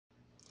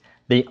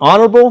the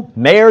Honorable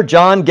Mayor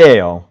John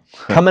Gayle,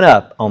 coming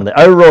up on the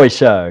O'Roy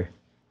Show.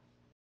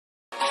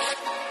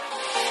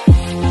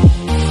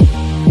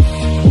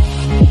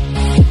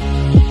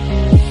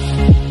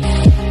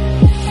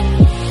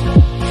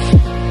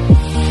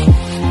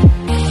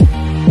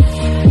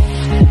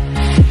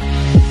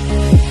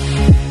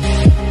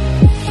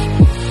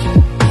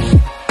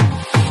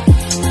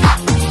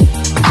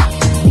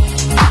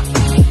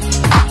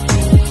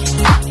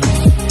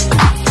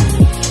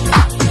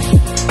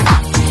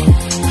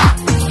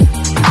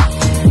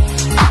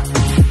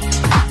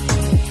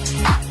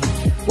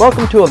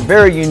 Welcome to a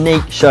very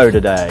unique show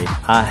today.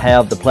 I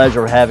have the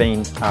pleasure of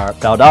having our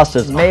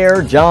Valdosta's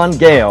Mayor John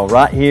Gayle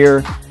right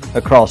here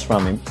across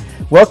from him.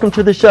 Welcome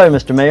to the show,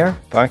 Mr. Mayor.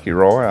 Thank you,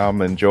 Roy.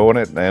 I'm enjoying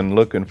it and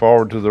looking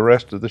forward to the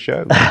rest of the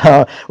show.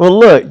 Well,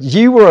 look,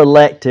 you were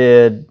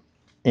elected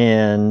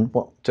in...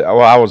 Well,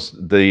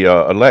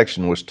 the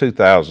election was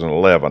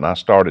 2011. I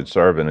started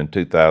serving in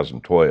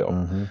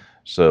 2012.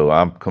 So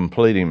I'm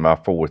completing my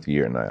 4th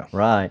year now.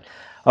 Right.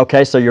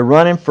 Okay, so you're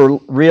running for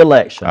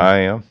re-election. I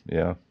am,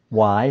 yeah.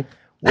 Why?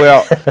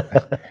 Well,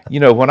 you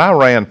know, when I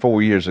ran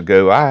 4 years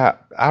ago,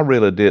 I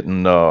really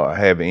didn't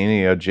have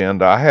any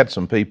agenda. I had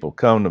some people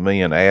come to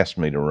me and ask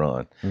me to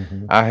run.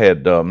 I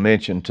had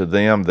mentioned to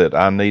them that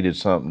I needed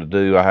something to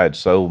do. I had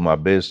sold my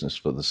business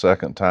for the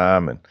 2nd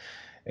time,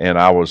 and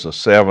I was a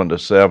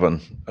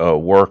 7-to-7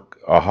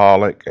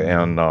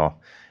 workaholic,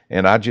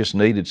 and I just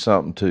needed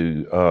something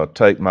to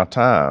take my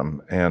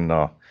time. And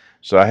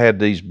so I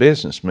had these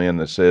businessmen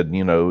that said,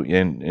 you know,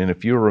 and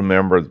if you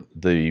remember,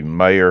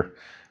 the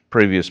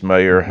previous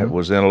mayor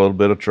was in a little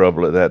bit of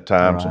trouble at that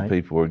time. Some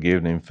people were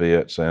giving him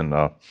fits, and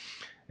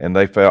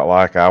they felt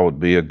like I would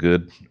be a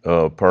good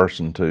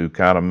person to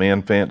kind of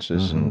mend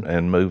fences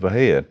and move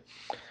ahead.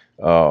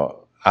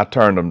 I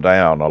turned them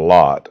down a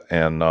lot,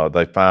 and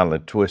they finally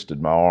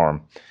twisted my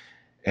arm,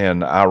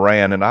 and I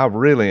ran, and I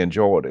really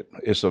enjoyed it.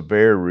 It's a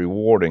very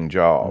rewarding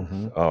job.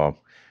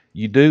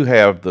 You do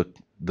have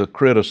the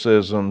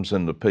criticisms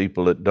and the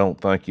people that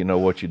don't think you know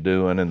what you're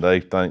doing, and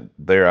they think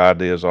their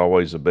idea is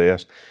always the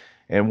best.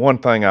 And one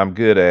thing I'm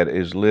good at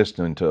is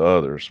listening to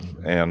others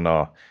and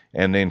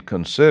then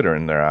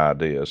considering their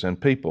ideas. And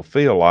people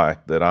feel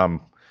like that I'm,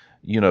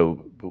 you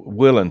know,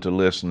 willing to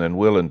listen and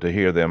willing to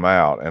hear them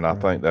out. And I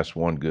think that's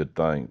one good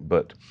thing.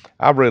 But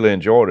I've really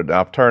enjoyed it.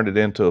 I've turned it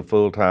into a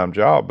full-time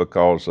job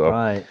because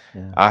I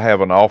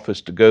have an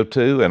office to go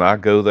to, and I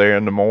go there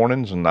in the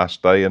mornings and I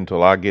stay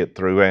until I get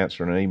through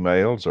answering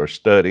emails or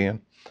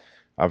studying.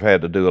 I've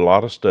had to do a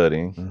lot of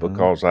studying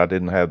because I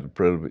didn't have the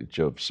privilege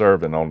of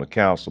serving on the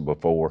council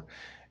before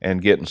and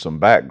getting some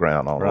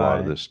background on a lot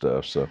of this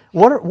stuff. So,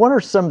 what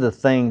are some of the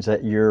things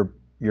that you're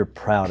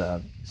proud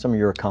of? Some of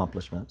your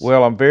accomplishments?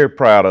 Well, I'm very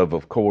proud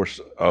of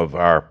course, of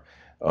our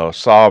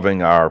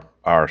solving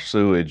our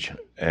sewage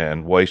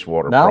and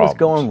wastewater problems. I was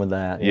going with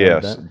that.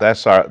 Yes,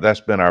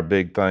 that's been our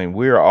big thing.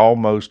 We're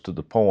almost to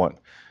the point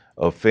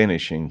of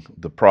finishing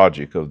the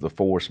project of the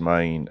force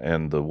main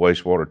and the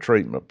wastewater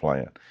treatment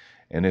plant.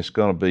 And it's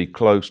going to be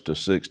close to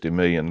 $60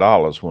 million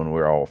when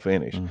we're all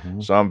finished.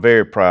 So I'm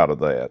very proud of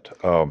that.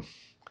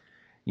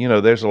 You know,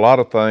 there's a lot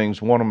of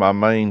things. One of my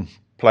main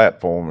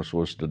platforms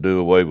was to do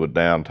away with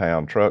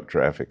downtown truck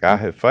traffic. I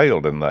have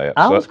failed in that.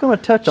 I was going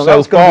to touch on that.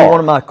 That's going to be one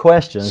of my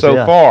questions.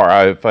 So far,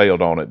 I have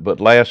failed on it. But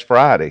last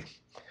Friday,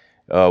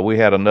 we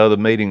had another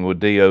meeting with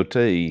DOT,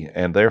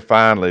 and they're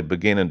finally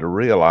beginning to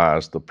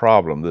realize the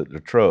problem that the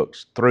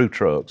through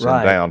trucks in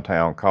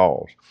downtown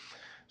cause.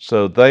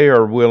 So they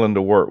are willing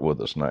to work with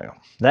us now.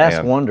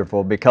 That's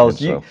wonderful,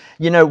 because you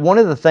know, one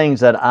of the things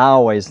that I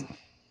always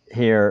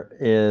hear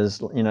is,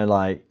 you know,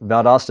 like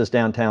Valdosta's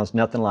downtown's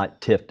nothing like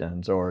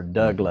Tifton's or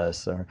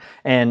Douglas, or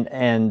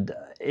and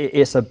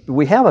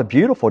we have a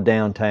beautiful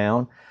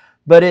downtown,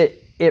 but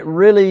it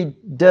really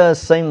does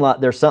seem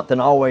like there's something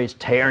always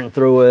tearing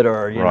through it,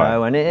 or you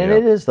know, and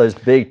it is those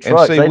big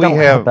trucks. And see, they don't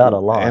help out a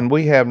lot, and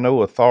we have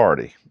no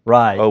authority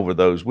over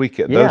those.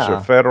 Those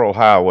are federal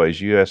highways,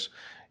 US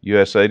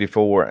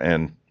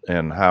 84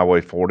 and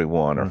Highway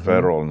 41 are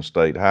federal and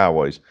state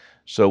highways.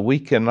 So we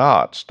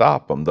cannot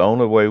stop them. The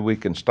only way we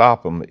can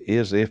stop them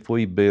is if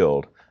we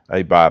build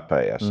a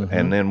bypass.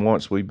 And then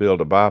once we build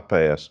a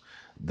bypass,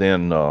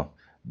 then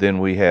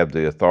we have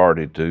the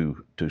authority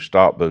to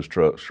stop those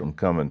trucks from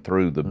coming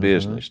through the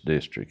business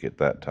district at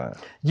that time.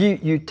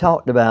 You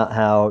talked about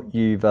how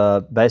you've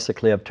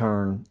basically have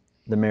turned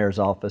the mayor's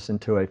office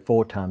into a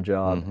full-time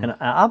job. And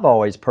I've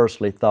always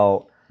personally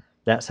thought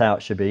that's how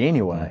it should be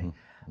anyway.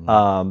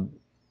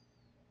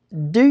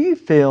 Do you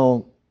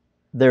feel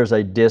there's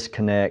a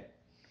disconnect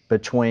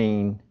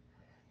between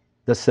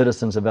the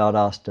citizens of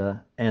Valdosta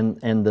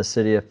and the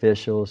city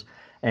officials,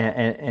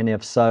 and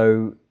if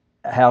so,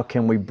 how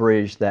can we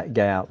bridge that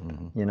gap?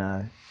 You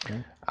know,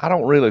 I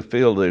don't really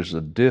feel there's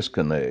a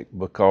disconnect,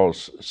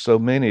 because so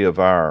many of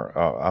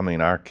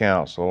our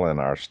council and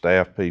our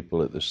staff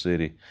people at the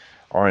city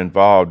are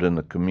involved in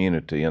the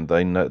community, and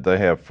they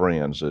have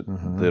friends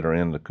that are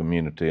in the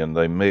community, and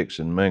they mix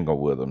and mingle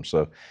with them.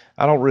 So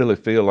I don't really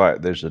feel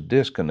like there's a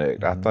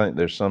disconnect. I think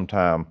there's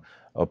sometimes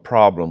a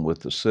problem with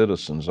the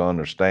citizens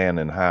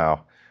understanding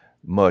how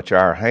much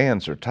our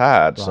hands are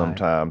tied.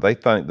 Sometimes they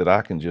think that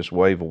I can just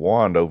wave a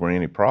wand over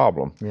any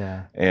problem.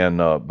 Yeah. And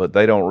but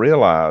they don't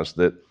realize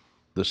that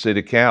the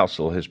city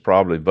council has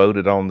probably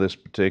voted on this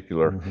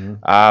particular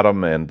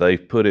item and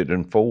they've put it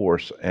in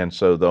force, and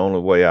so the only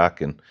way I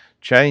can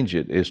change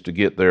it is to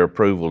get their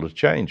approval to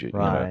change it. You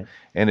know?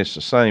 And it's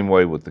the same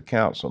way with the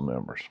council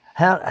members.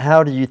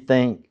 How do you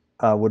think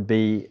what would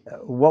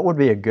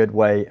be a good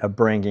way of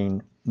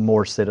bringing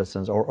more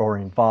citizens or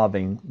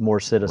involving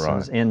more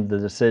citizens in the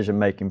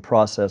decision-making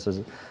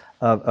processes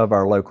of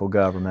our local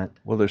government?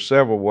 Well, there's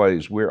several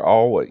ways. We're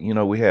always, you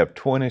know, we have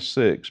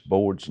 26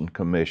 boards and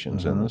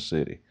commissions in the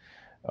city.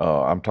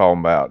 I'm talking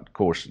about, of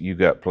course, you've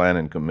got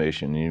Planning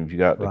Commission, you've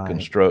got the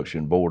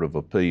Construction Board of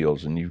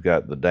Appeals, and you've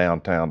got the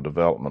Downtown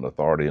Development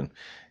Authority,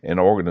 and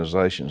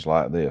organizations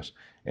like this.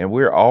 And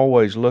we're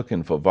always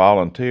looking for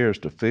volunteers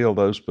to fill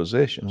those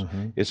positions.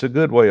 It's a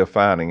good way of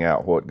finding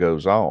out what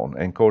goes on.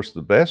 And of course,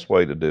 the best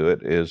way to do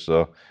it is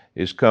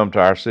come to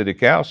our city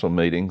council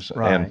meetings,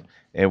 and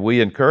we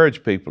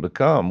encourage people to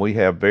come. We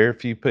have very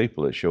few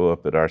people that show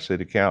up at our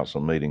city council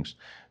meetings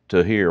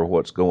to hear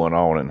what's going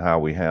on and how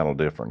we handle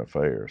different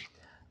affairs.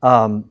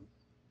 One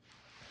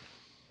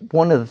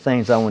of the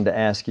things I wanted to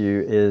ask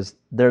you is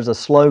there's a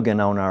slogan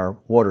on our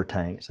water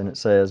tanks, and it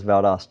says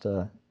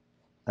Valdosta,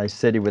 a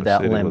city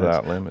without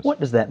limits. What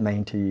does that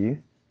mean to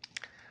you?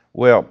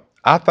 Well,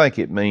 I think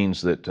it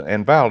means that,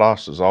 and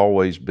Valdosta's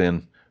always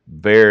been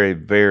very,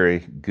 very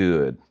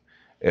good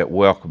at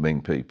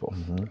welcoming people.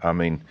 I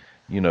mean,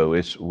 you know,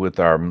 it's with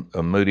our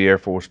Moody Air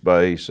Force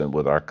Base and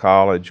with our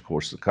college. Of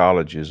course, the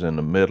college is in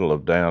the middle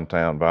of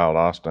downtown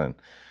Valdosta,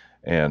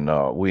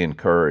 and we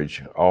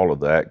encourage all of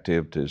the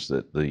activities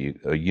that the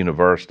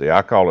university,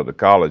 I call it a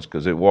college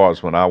because it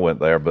was when I went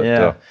there,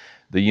 but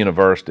the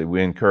university,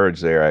 we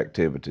encourage their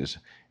activities.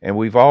 And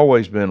we've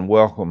always been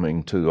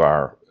welcoming to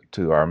our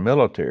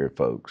military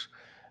folks.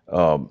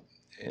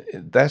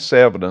 That's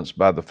evidenced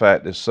by the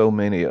fact that so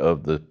many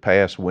of the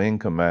past wing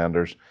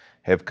commanders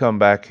have come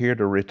back here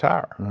to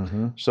retire.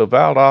 So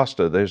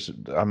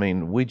Valdosta, I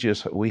mean,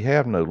 we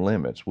have no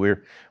limits. We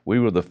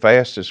were the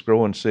fastest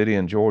growing city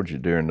in Georgia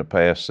during the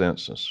past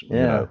census, you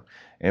know,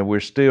 and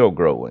we're still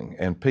growing,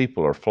 and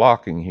people are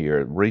flocking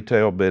here,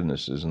 retail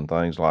businesses and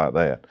things like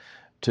that,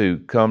 to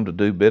come to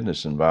do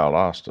business in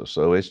Valdosta.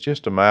 So it's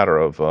just a matter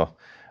of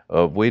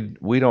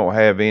we don't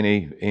have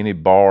any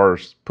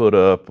bars put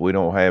up. We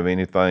don't have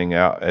anything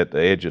out at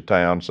the edge of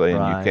town saying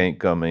you can't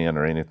come in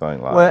or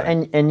anything like that.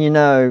 Well, and you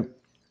know,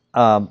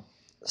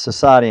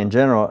 society in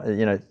general,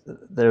 you know,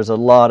 there's a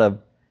lot of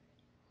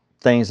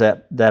things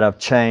that have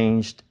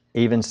changed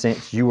even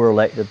since you were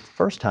elected the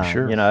first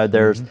time. You know,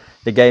 there's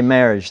the gay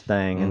marriage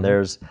thing, and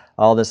there's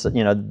all this,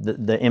 you know,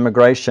 the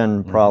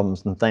immigration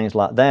problems and things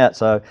like that.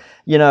 So,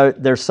 you know,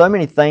 there's so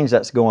many things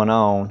that's going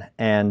on,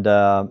 and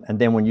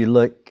then when you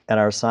look at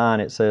our sign,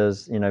 it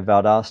says, you know,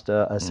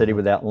 Valdosta, a city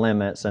without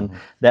limits, and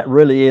that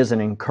really is an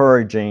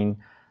encouraging,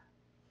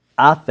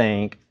 I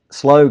think,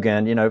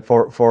 slogan, you know,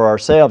 for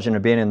ourselves, you know,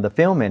 being in the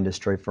film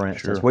industry, for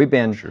instance. We've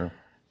been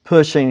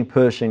pushing,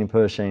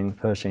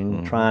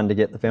 trying to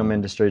get the film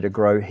industry to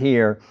grow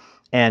here,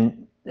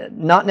 and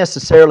not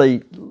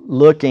necessarily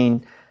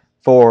looking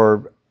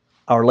for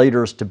our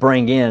leaders to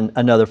bring in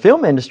another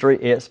film industry.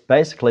 It's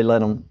basically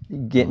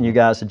getting you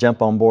guys to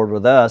jump on board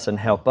with us and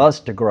help us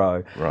to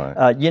grow.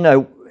 You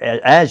know,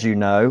 as you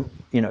know,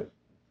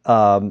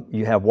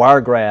 you have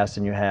Wiregrass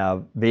and you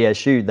have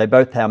VSU. They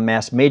both have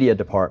mass media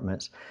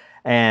departments,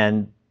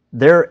 and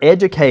they're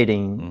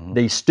educating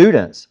these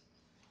students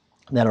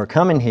that are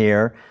coming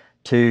here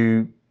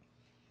to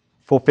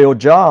fulfill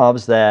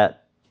jobs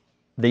that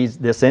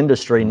this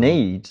industry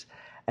needs.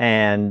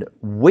 And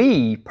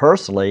we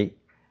personally,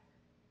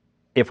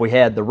 if we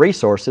had the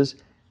resources,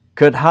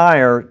 could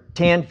hire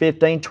 10,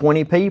 15,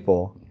 20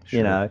 people,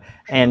 you know,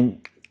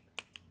 and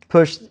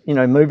push, you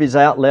know, movies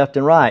out left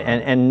and right,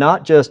 and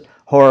not just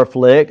horror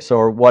flicks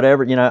or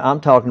whatever. You know, I'm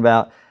talking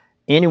about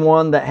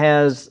anyone that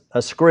has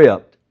a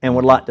script and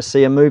would like to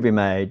see a movie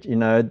made. You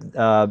know,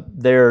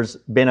 there's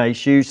been a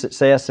huge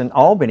success in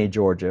Albany,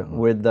 Georgia,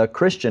 with the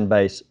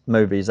Christian-based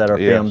movies that are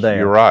filmed there.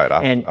 You're right.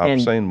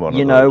 I've seen one of those.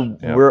 You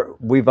know,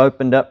 we've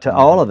opened up to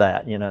all of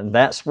that. You know, and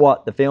that's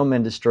what the film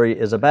industry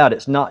is about.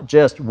 It's not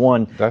just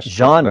one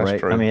genre.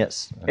 That's true. I mean,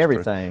 it's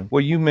everything.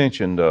 Well, you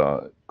mentioned,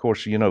 of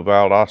course, you know,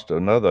 Valdosta.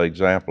 Another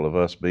example of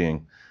us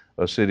being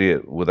a city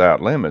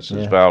without limits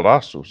is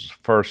Valdosta was the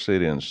first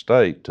city in the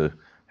state to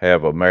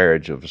have a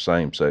marriage of a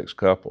same-sex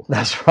couple.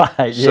 That's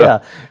right.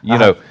 So, you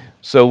know,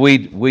 so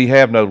we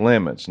have no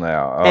limits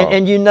now.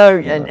 And you know,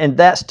 and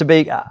that's to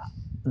be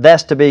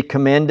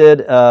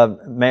commended.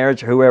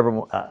 Marriage,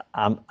 whoever.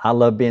 I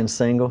love being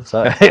single,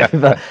 so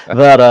but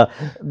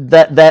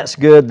that's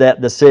good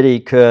that the city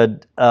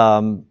could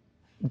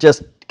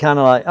just kind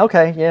of like,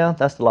 okay, yeah,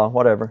 that's the law,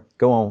 whatever,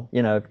 go on,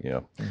 you know.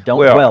 Don't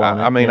dwell on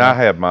it. I mean, I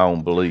have my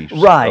own beliefs,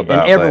 right,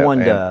 about and everyone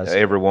that, does. And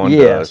everyone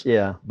does.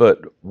 Yeah.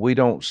 But we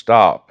don't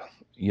stop,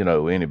 you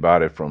know,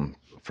 anybody from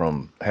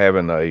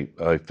having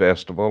a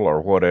festival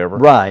or whatever.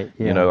 Right.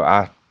 You know,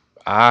 I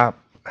I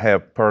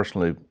have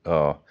personally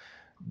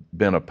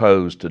been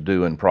opposed to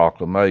doing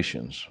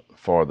proclamations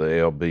for the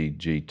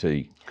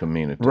LBGT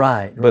community.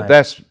 Right, but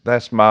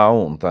that's my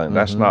own thing.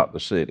 That's not the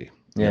city.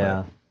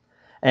 Yeah,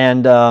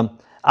 and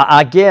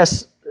I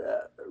guess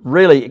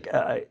really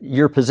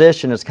your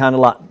position is kind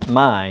of like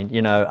mine.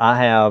 You know, I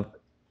have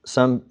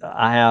some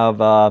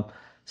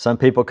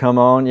people come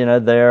on. You know,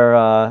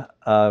 they're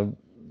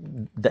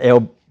the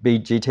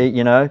LBGT.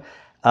 You know,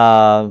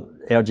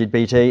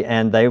 LGBT,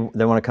 and they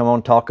want to come on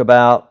and talk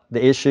about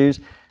the issues.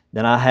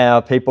 Then I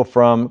have people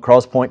from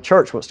Cross Point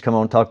Church wants to come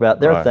on and talk about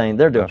their thing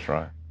they're doing. That's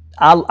right.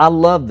 I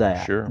love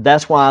that. Sure.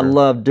 That's why I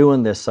love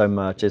doing this so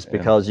much. Is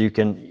because you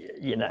can,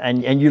 you know,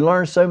 and you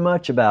learn so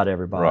much about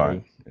everybody.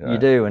 Right. You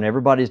do, and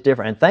everybody's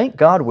different. And thank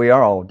God we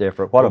are all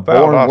different. What a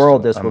boring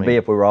world this would be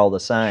if we were all the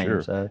same.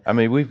 Sure. So. I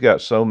mean, we've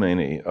got so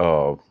many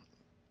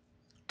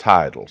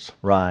titles.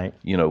 Right.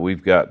 You know,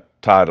 we've got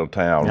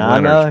Titletown, I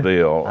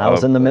Wintersville. I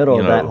was in the middle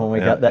of that when we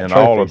got that and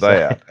trophy, all of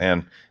that.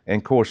 And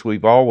of course,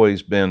 we've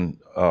always been.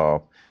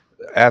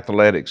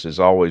 Athletics has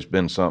always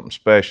been something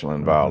special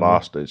in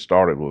Valdosta. It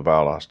started with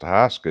Valdosta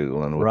High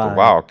School and with the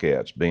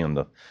Wildcats being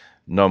the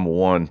number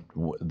one,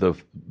 the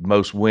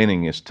most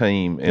winningest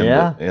team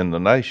in the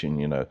nation.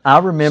 You know, I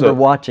remember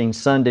watching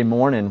Sunday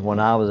morning when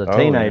I was a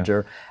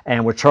teenager,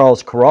 and with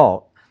Charles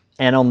Carrault,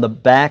 and on the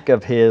back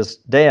of his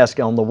desk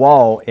on the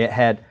wall it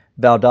had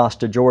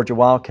Valdosta, Georgia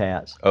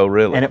Wildcats. Oh,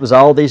 really? And it was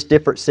all these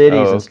different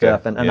cities and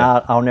stuff, and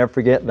I'll never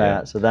forget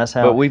that. So that's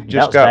how. But we've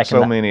just got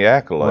so many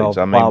accolades.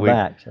 I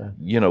mean,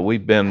 you know,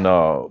 we've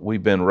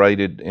been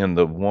rated in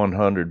the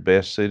 100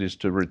 best cities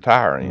to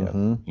retire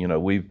in. You know,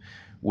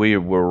 we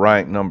were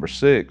ranked number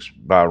 6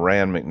 by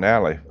Rand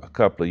McNally a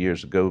couple of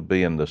years ago,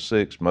 being the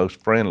 6th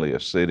most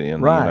friendliest city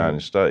in the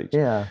United States.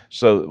 Yeah.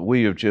 So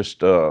we have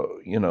just,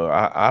 you know,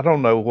 I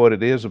don't know what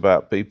it is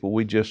about people.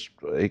 We just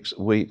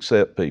we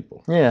accept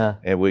people. Yeah.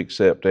 And we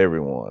accept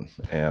everyone.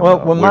 And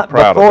well, we're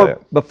proud of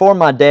that. Before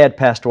my dad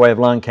passed away of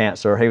lung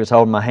cancer, he was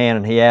holding my hand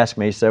and he asked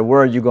me, he said,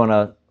 "Where are you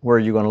gonna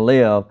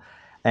live?"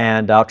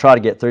 And I'll try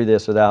to get through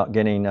this without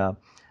getting,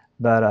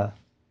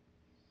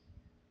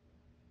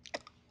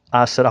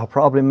 I said, "I'll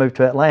probably move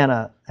to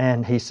Atlanta."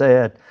 And he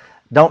said,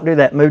 "Don't do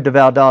that. Move to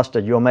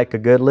Valdosta. You'll make a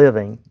good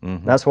living."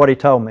 That's what he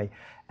told me.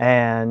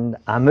 And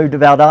I moved to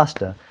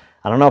Valdosta.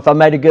 I don't know if I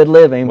made a good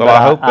living, but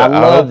I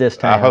love this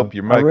town. I hope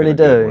you're making a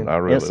good one. I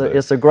really do.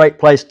 It's a great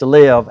place to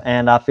live,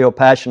 and I feel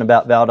passionate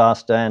about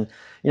Valdosta. And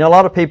you know, a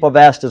lot of people have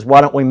asked us,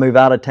 why don't we move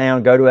out of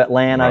town, go to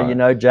Atlanta, you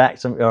know,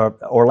 Jackson, or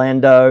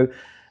Orlando,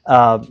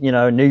 you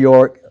know, New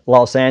York,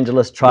 Los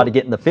Angeles, try to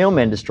get in the film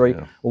industry.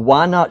 Well,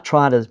 why not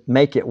try to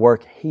make it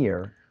work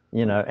here?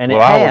 You know, and it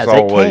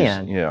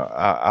can. Yeah,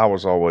 I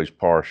was always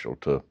partial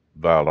to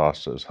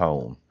Valdosta as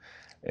home,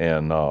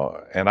 and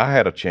I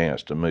had a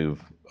chance to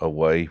move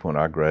away when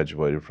I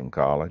graduated from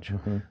college,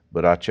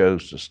 but I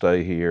chose to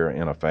stay here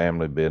in a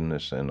family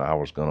business, and I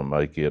was going to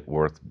make it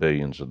worth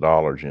billions of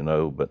dollars, you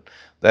know, but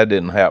that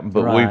didn't happen.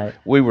 But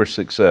we were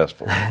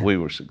successful. We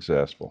were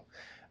successful.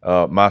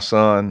 My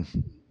son,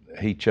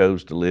 he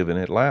chose to live in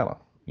Atlanta,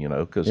 you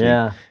know, because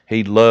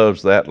he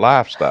loves that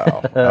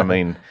lifestyle. I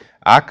mean,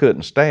 I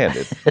couldn't stand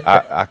it.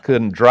 I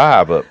couldn't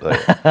drive up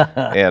there,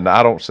 and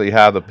I don't see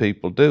how the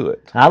people do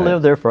it. I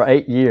lived there for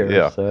 8 years.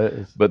 Yeah,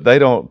 so but they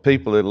don't.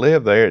 People that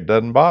live there, it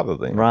doesn't bother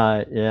them.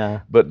 Right.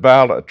 Yeah. But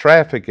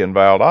traffic in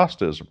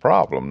Valdosta is a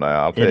problem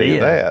now. I'll tell you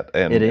that,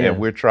 and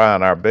we're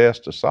trying our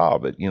best to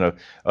solve it. You know,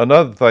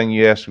 another thing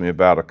you asked me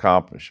about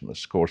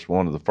accomplishments. Of course,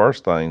 one of the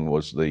first thing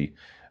was the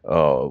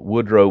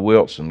Woodrow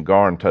Wilson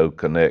Garntow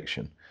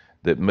connection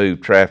that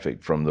moved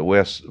traffic from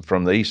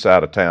the east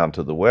side of town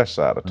to the west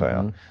side of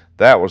town.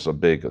 That was a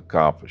big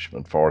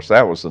accomplishment for us.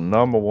 That was the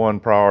 #1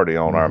 priority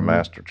on our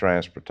master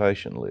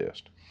transportation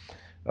list.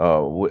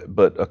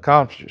 But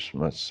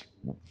accomplishments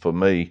for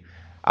me,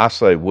 I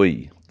say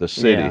the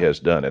city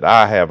has done it.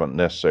 I haven't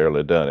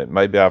necessarily done it.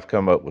 Maybe I've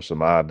come up with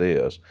some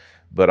ideas,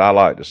 but I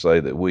like to say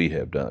that we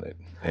have done it.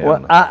 And,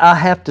 well, I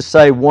have to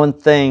say one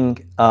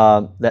thing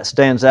that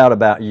stands out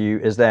about you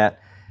is that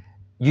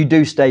you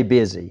do stay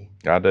busy.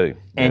 I do.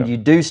 And you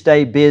do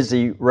stay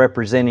busy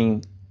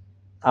representing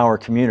our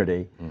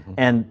community.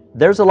 And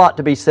there's a lot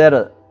to be said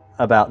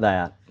about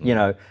that. You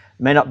know,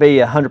 may not be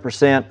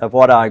 100% of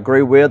what I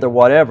agree with or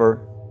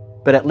whatever,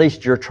 but at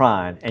least you're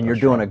trying, and you're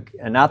doing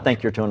and I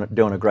think you're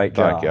doing a great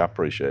job. Thank you, I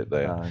appreciate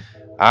that.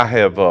 I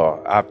have,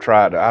 I've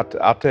tried,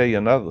 I'll tell you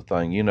another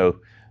thing, you know,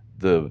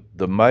 the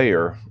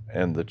mayor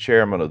and the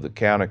chairman of the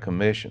county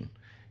commission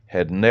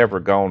had never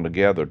gone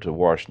together to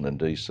Washington,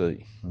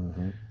 D.C.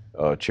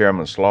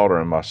 Chairman Slaughter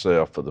and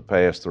myself for the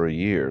past 3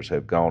 years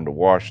have gone to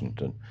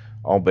Washington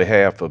on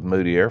behalf of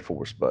Moody Air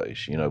Force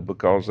Base, you know,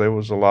 because there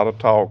was a lot of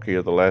talk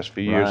here the last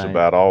few years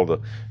about all the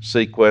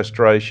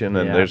sequestration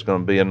and there's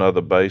going to be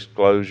another base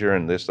closure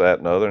and this, that,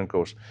 and other. And of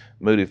course,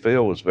 Moody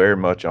Field was very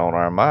much on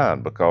our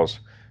mind because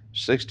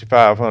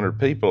 6,500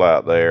 people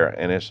out there,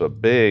 and it's a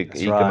big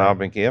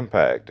economic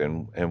impact,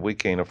 and we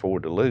can't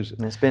afford to lose it.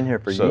 And it's been here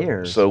for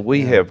years. So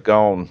we have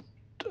gone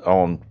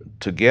on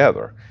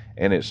together.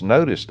 and it's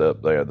noticed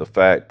up there, the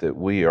fact that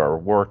we are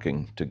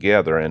working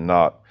together and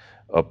not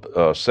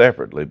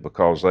separately,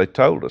 because they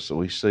told us that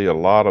we see a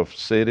lot of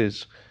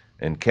cities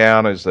and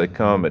counties, they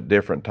come at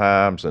different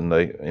times, and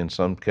they, in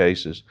some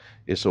cases,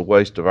 it's a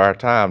waste of our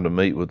time to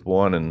meet with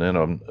one and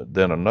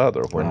then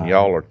another when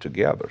y'all are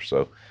together.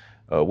 So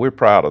we're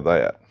proud of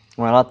that.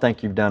 Well, I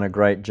think you've done a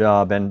great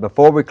job. And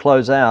before we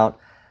close out,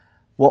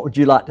 what would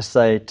you like to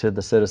say to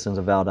the citizens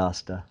of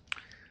Valdosta?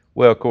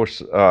 Well, of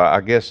course,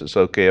 I guess it's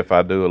okay if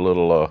I do a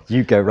little.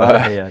 You go right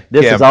ahead.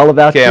 This is all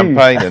about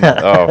campaigning.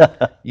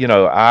 You. You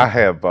know,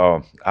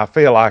 I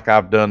feel like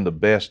I've done the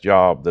best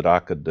job that I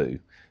could do.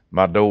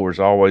 My door's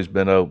always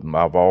been open.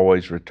 I've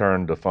always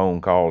returned the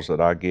phone calls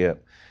that I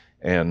get,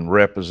 and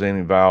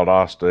representing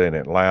Valdosta and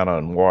Atlanta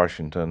and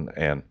Washington,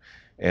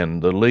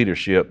 and the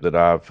leadership that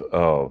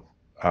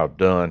I've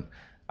done.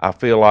 I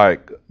feel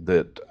like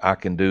that I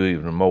can do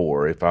even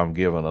more if I'm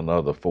given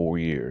another 4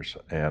 years,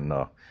 and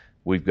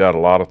we've got a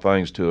lot of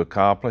things to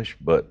accomplish,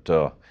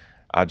 but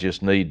I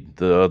just need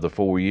the other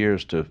 4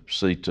 years to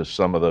see to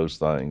some of those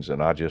things,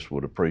 and I just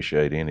would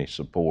appreciate any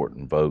support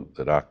and vote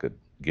that I could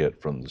get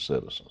from the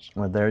citizens.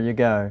 Well, there you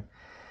go.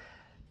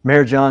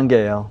 Mayor John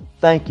Gayle,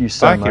 thank you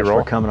so much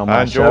for coming on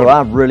my show. It.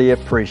 I really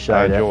appreciate it.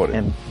 I enjoyed it.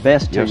 And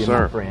best to yes, you,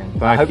 sir. my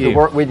friend. I hope you. to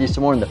work with you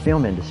some more in the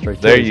film industry,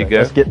 too. There you go.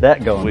 Let's get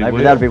that going. We Maybe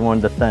will. that'll be one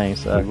of the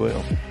things. We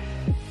will.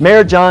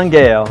 Mayor John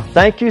Gayle,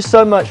 thank you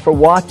so much for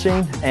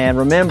watching. And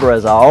remember,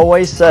 as I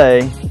always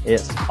say,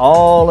 it's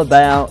all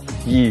about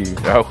you.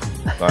 Oh,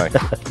 thank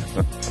you.